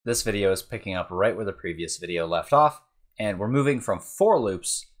This video is picking up right where the previous video left off, and we're moving from for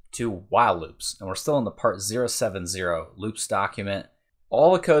loops to while loops, and we're still in the part 070 loops document.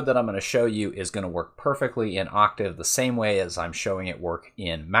 All the code that I'm going to show you is going to work perfectly in Octave the same way as I'm showing it work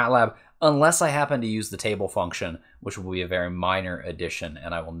in Matlab, unless I happen to use the table function, which will be a very minor addition,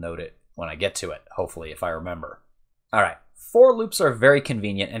 and I will note it when I get to it, hopefully, if I remember. All right, for loops are very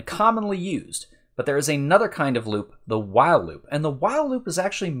convenient and commonly used, but there is another kind of loop, the while loop, and the while loop is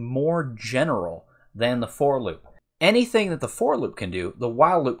actually more general than the for loop. Anything that the for loop can do, the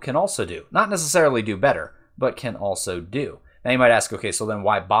while loop can also do. Not necessarily do better, but can also do. Now you might ask, okay, so then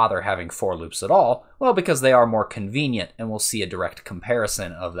why bother having for loops at all? Well, because they are more convenient, and we'll see a direct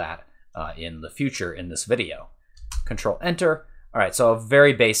comparison of that in the future in this video. Control Enter. All right, so a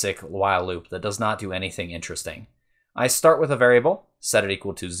very basic while loop that does not do anything interesting. I start with a variable, set it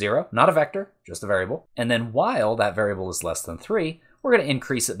equal to 0, not a vector, just a variable, and then while that variable is less than 3, we're going to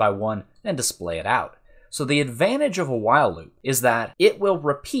increase it by 1 and display it out. So the advantage of a while loop is that it will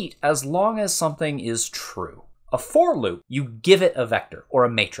repeat as long as something is true. A for loop, you give it a vector or a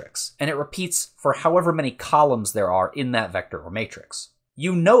matrix, and it repeats for however many columns there are in that vector or matrix.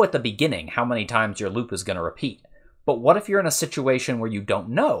 You know at the beginning how many times your loop is going to repeat, but what if you're in a situation where you don't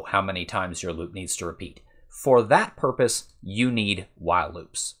know how many times your loop needs to repeat? For that purpose, you need while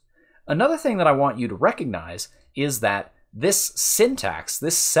loops. Another thing that I want you to recognize is that this syntax,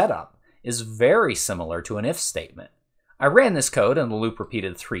 this setup, is very similar to an if statement. I ran this code and the loop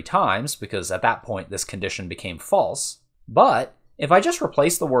repeated 3 times because at that point this condition became false. But if I just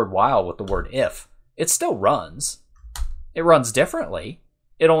replace the word while with the word if, it still runs. It runs differently.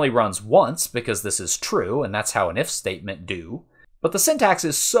 It only runs once because this is true, and that's how an if statement do. But the syntax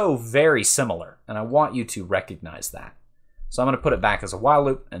is so very similar, and I want you to recognize that. So I'm going to put it back as a while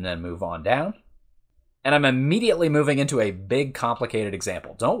loop and then move on down. And I'm immediately moving into a big complicated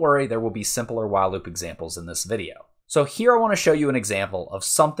example. Don't worry, there will be simpler while loop examples in this video. So here I want to show you an example of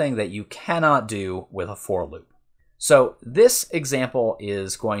something that you cannot do with a for loop. So this example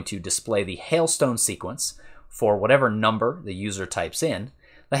is going to display the hailstone sequence for whatever number the user types in.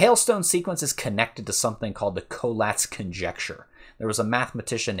 The hailstone sequence is connected to something called the Collatz conjecture. There was a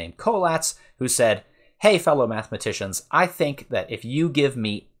mathematician named Collatz who said, hey, fellow mathematicians, I think that if you give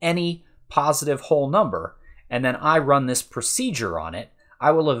me any positive whole number, and then I run this procedure on it,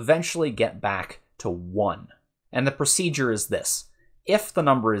 I will eventually get back to 1. And the procedure is this. If the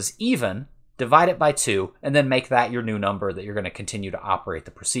number is even, divide it by 2, and then make that your new number that you're going to continue to operate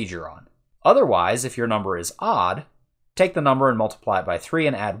the procedure on. Otherwise, if your number is odd, take the number and multiply it by 3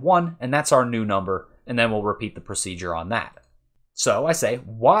 and add 1, and that's our new number, and then we'll repeat the procedure on that. So I say,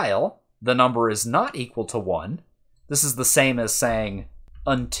 while the number is not equal to 1, this is the same as saying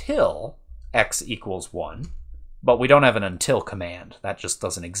until x equals 1, but we don't have an until command. That just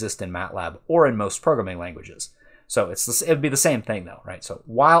doesn't exist in MATLAB or in most programming languages. So it would be the same thing though, right? So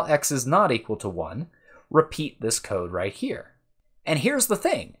while x is not equal to 1, repeat this code right here. And here's the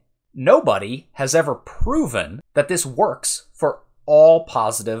thing. Nobody has ever proven that this works for all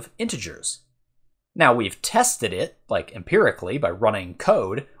positive integers. Now, we've tested it, like empirically, by running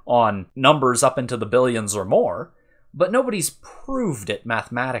code on numbers up into the billions or more, but nobody's proved it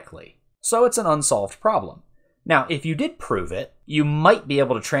mathematically. So it's an unsolved problem. Now, if you did prove it, you might be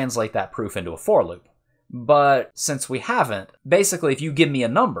able to translate that proof into a for loop. But since we haven't, basically if you give me a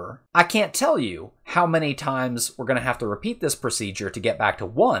number, I can't tell you how many times we're going to have to repeat this procedure to get back to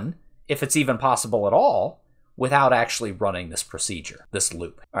 1, if it's even possible at all, without actually running this procedure, this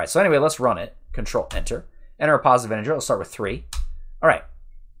loop. All right, so anyway, let's run it. Control Enter. Enter a positive integer. Let's start with 3. All right,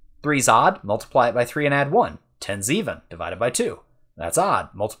 3's odd. Multiply it by 3 and add 1. 10's even. Divide it by 2. That's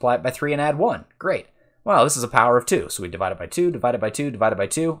odd. Multiply it by 3 and add 1. Great. Well, this is a power of 2. So we divide it by 2, divide it by 2, divide it by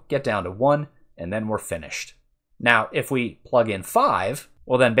 2, get down to 1, and then we're finished. Now, if we plug in 5,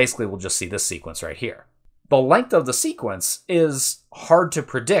 well, then basically we'll just see this sequence right here. The length of the sequence is hard to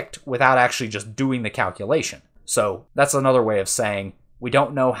predict without actually just doing the calculation. So that's another way of saying we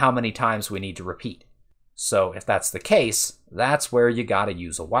don't know how many times we need to repeat. So if that's the case, that's where you got to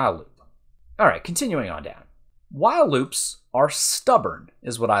use a while loop. All right, continuing on down. While loops are stubborn,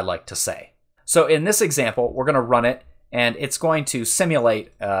 is what I like to say. So in this example, we're going to run it, and it's going to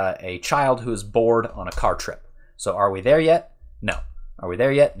simulate a child who is bored on a car trip. So are we there yet? No. Are we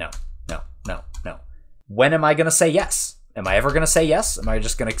there yet? No. No, no, no. When am I going to say yes? Am I ever going to say yes? Am I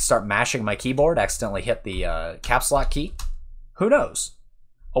just going to start mashing my keyboard, accidentally hit the caps lock key? Who knows?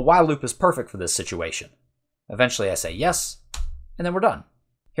 A while loop is perfect for this situation. Eventually I say yes, and then we're done.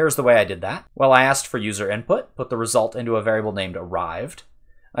 Here's the way I did that. Well, I asked for user input, put the result into a variable named arrived.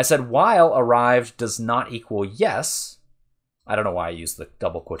 I said while arrived does not equal yes, I don't know why I used the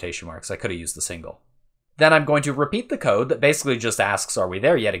double quotation marks. I could have used the single. Then I'm going to repeat the code that basically just asks, are we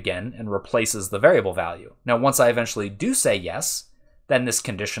there yet again, and replaces the variable value. Now, once I eventually do say yes, then this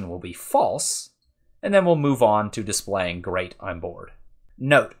condition will be false, and then we'll move on to displaying great, I'm bored.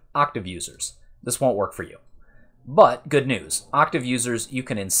 Note, Octave users, this won't work for you. But good news, Octave users, you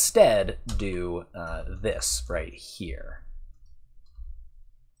can instead do this right here.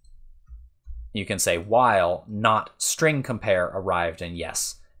 You can say while not string compare arrived in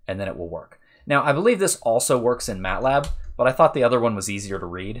yes, and then it will work. Now, I believe this also works in Matlab, but I thought the other one was easier to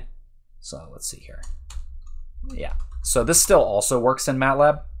read. So let's see here. Yeah, so this still also works in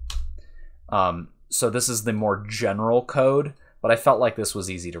Matlab. So this is the more general code, but I felt like this was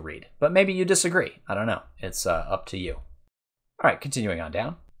easy to read. But maybe you disagree. I don't know. It's up to you. All right, continuing on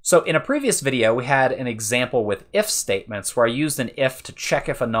down. So in a previous video, we had an example with if statements where I used an if to check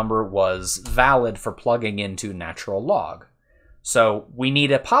if a number was valid for plugging into natural log. So we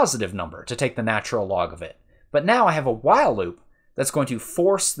need a positive number to take the natural log of it. But now I have a while loop that's going to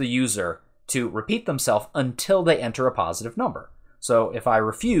force the user to repeat themselves until they enter a positive number. So if I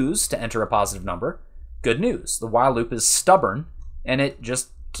refuse to enter a positive number, good news. The while loop is stubborn, and it just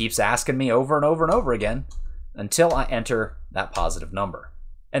keeps asking me over and over and over again until I enter that positive number.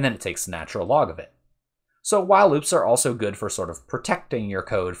 And then it takes the natural log of it. So while loops are also good for sort of protecting your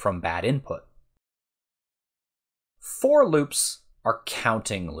code from bad input. For loops are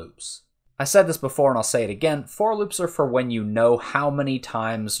counting loops. I said this before and I'll say it again. For loops are for when you know how many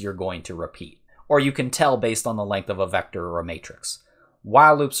times you're going to repeat, or you can tell based on the length of a vector or a matrix.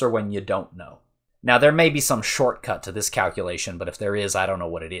 While loops are when you don't know. Now, there may be some shortcut to this calculation, but if there is, I don't know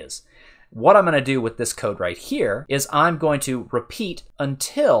what it is. What I'm going to do with this code right here is I'm going to repeat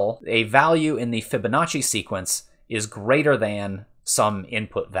until a value in the Fibonacci sequence is greater than some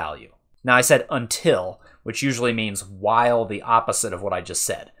input value. Now, I said until, which usually means while the opposite of what I just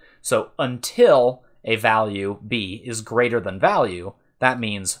said. So until a value b is greater than value, that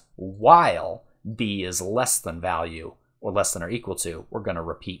means while b is less than value, or less than or equal to, we're going to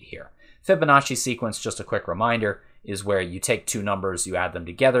repeat here. Fibonacci sequence, just a quick reminder, is where you take two numbers, you add them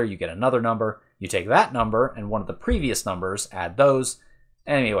together, you get another number, you take that number and one of the previous numbers, add those.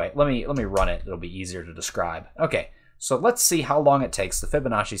 Anyway, let me run it, it'll be easier to describe. Okay, so let's see how long it takes the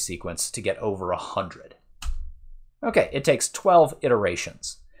Fibonacci sequence to get over 100. Okay, it takes 12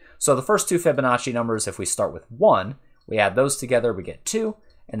 iterations. So the first two Fibonacci numbers, if we start with 1, we add those together, we get 2,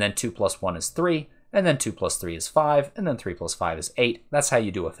 and then 2 plus 1 is 3, and then 2 plus 3 is 5, and then 3 plus 5 is 8. That's how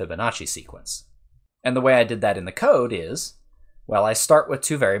you do a Fibonacci sequence. And the way I did that in the code is, well, I start with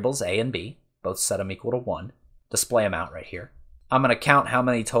two variables, a and b, both set them equal to 1, display them out right here. I'm going to count how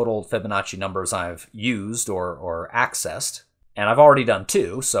many total Fibonacci numbers I've used or accessed, and I've already done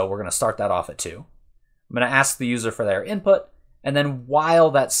 2, so we're going to start that off at 2. I'm going to ask the user for their input, and then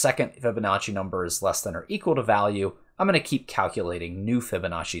while that second Fibonacci number is less than or equal to value, I'm going to keep calculating new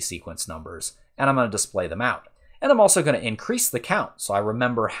Fibonacci sequence numbers, and I'm going to display them out. And I'm also going to increase the count so I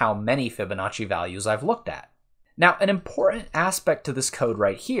remember how many Fibonacci values I've looked at. Now, an important aspect to this code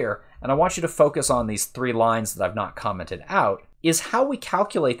right here, and I want you to focus on these 3 lines that I've not commented out, is how we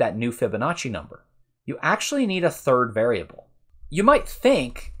calculate that new Fibonacci number. You actually need a third variable. You might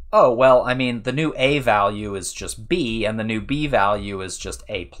think, oh, well, I mean, the new a value is just b, and the new b value is just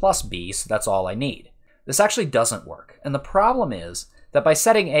a plus b, so that's all I need. This actually doesn't work. And the problem is that by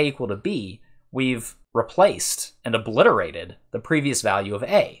setting a equal to b, we've replaced and obliterated the previous value of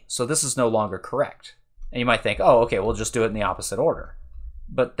a, so this is no longer correct. And you might think, oh, okay, we'll just do it in the opposite order.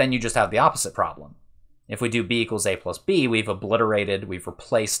 But then you just have the opposite problem. If we do b equals a plus b, we've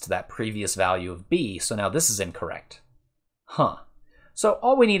replaced that previous value of b, so now this is incorrect. Huh. So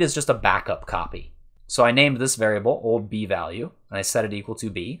all we need is just a backup copy. So I named this variable old b value, and I set it equal to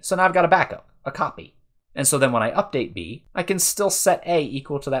b, so now I've got a backup, a copy. And so then when I update b, I can still set a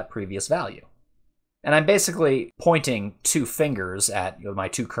equal to that previous value. And I'm basically pointing 2 fingers at my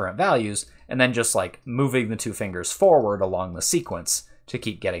 2 current values, and then just like moving the 2 fingers forward along the sequence to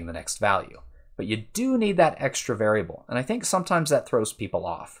keep getting the next value. But you do need that extra variable, and I think sometimes that throws people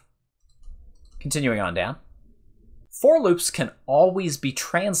off. Continuing on down. For loops can always be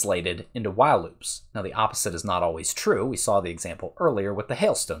translated into while loops. Now the opposite is not always true. We saw the example earlier with the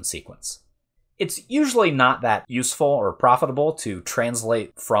hailstone sequence. It's usually not that useful or profitable to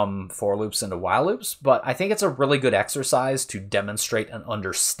translate from for loops into while loops, but I think it's a really good exercise to demonstrate an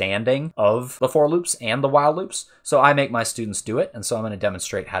understanding of the for loops and the while loops. So I make my students do it, and so I'm going to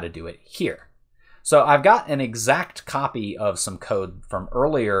demonstrate how to do it here. So I've got an exact copy of some code from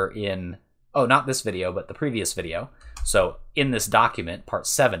earlier in, oh, not this video, but the previous video. So in this document, part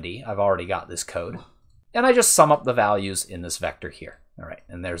 70, I've already got this code. and I just sum up the values in this vector here. All right,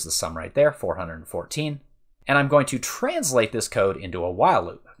 and there's the sum right there, 414. And I'm going to translate this code into a while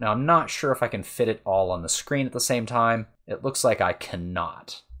loop. Now, I'm not sure if I can fit it all on the screen at the same time. It looks like I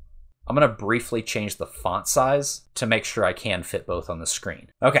cannot. I'm going to briefly change the font size to make sure I can fit both on the screen.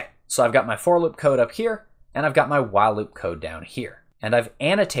 Okay, so I've got my for loop code up here, and I've got my while loop code down here. And I've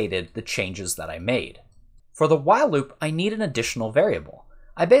annotated the changes that I made. For the while loop, I need an additional variable.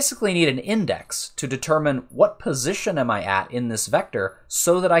 I basically need an index to determine what position am I at in this vector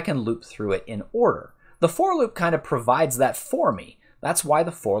so that I can loop through it in order. The for loop kind of provides that for me. That's why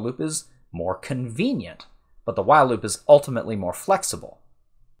the for loop is more convenient, but the while loop is ultimately more flexible.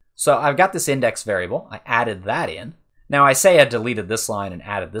 So I've got this index variable. I added that in. Now I say I deleted this line and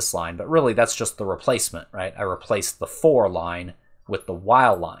added this line, but really that's just the replacement, right? I replaced the for line with the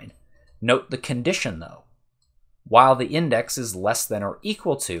while line. Note the condition though. While the index is less than or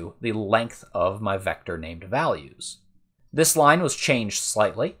equal to the length of my vector named values. This line was changed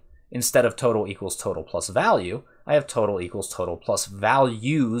slightly. Instead of total equals total plus value, I have total equals total plus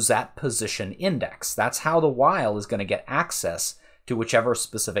values at position index. That's how the while is going to get access to whichever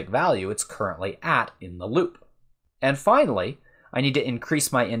specific value it's currently at in the loop. And finally, I need to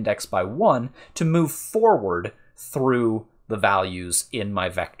increase my index by 1 to move forward through the values in my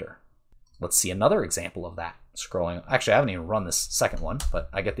vector. Let's see another example of that. Scrolling, actually I haven't even run this second one, but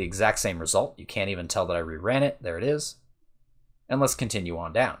I get the exact same result. You can't even tell that I reran it. There it is. And let's continue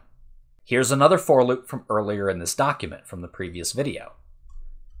on down. Here's another for loop from earlier in this document from the previous video.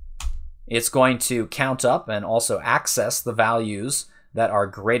 It's going to count up and also access the values that are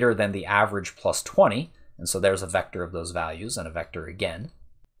greater than the average plus 20. And so there's a vector of those values and a vector again.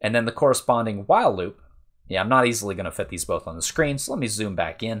 And then the corresponding while loop. Yeah, I'm not easily going to fit these both on the screen, so let me zoom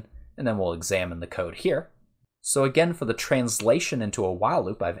back in and then we'll examine the code here. So again, for the translation into a while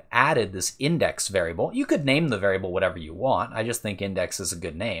loop, I've added this index variable. You could name the variable whatever you want. I just think index is a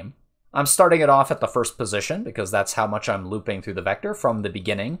good name. I'm starting it off at the first position because that's how much I'm looping through the vector from the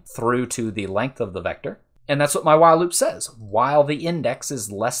beginning through to the length of the vector. And that's what my while loop says. While the index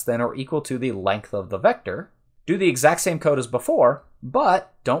is less than or equal to the length of the vector, do the exact same code as before,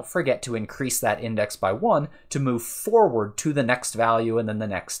 but don't forget to increase that index by 1 to move forward to the next value and then the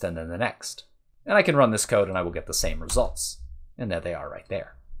next and then the next. And I can run this code and I will get the same results. And there they are right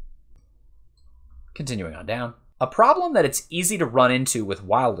there. Continuing on down. A problem that it's easy to run into with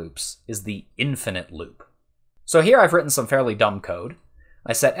while loops is the infinite loop. So here I've written some fairly dumb code.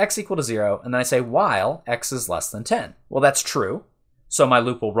 I set x equal to 0, and then I say while x is less than 10. Well, that's true, so my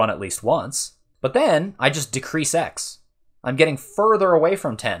loop will run at least once. But then I just decrease x. I'm getting further away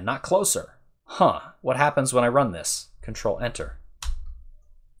from 10, not closer. What happens when I run this? Control Enter.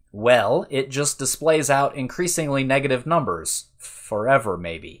 Well, it just displays out increasingly negative numbers. Forever,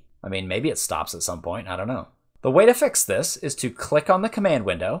 maybe. I mean, maybe it stops at some point, I don't know. The way to fix this is to click on the command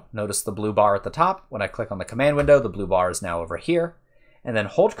window. Notice the blue bar at the top. When I click on the command window, the blue bar is now over here. And then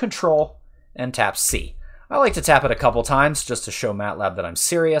hold Control and tap C. I like to tap it a couple times just to show MATLAB that I'm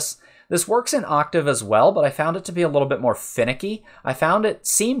serious. This works in Octave as well, but I found it to be a little bit more finicky. I found it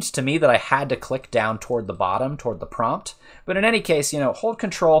seemed to me that I had to click down toward the bottom, toward the prompt. But in any case, hold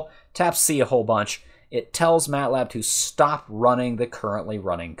Control, tap C a whole bunch. It tells MATLAB to stop running the currently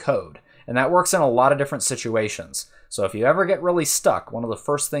running code. And that works in a lot of different situations. So if you ever get really stuck, one of the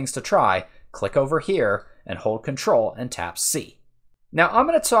first things to try, click over here and hold Control and tap C. Now I'm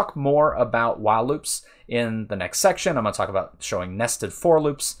going to talk more about while loops in the next section. I'm going to talk about showing nested for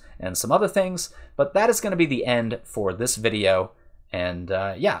loops and some other things, but that is going to be the end for this video. And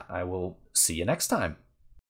yeah, I will see you next time.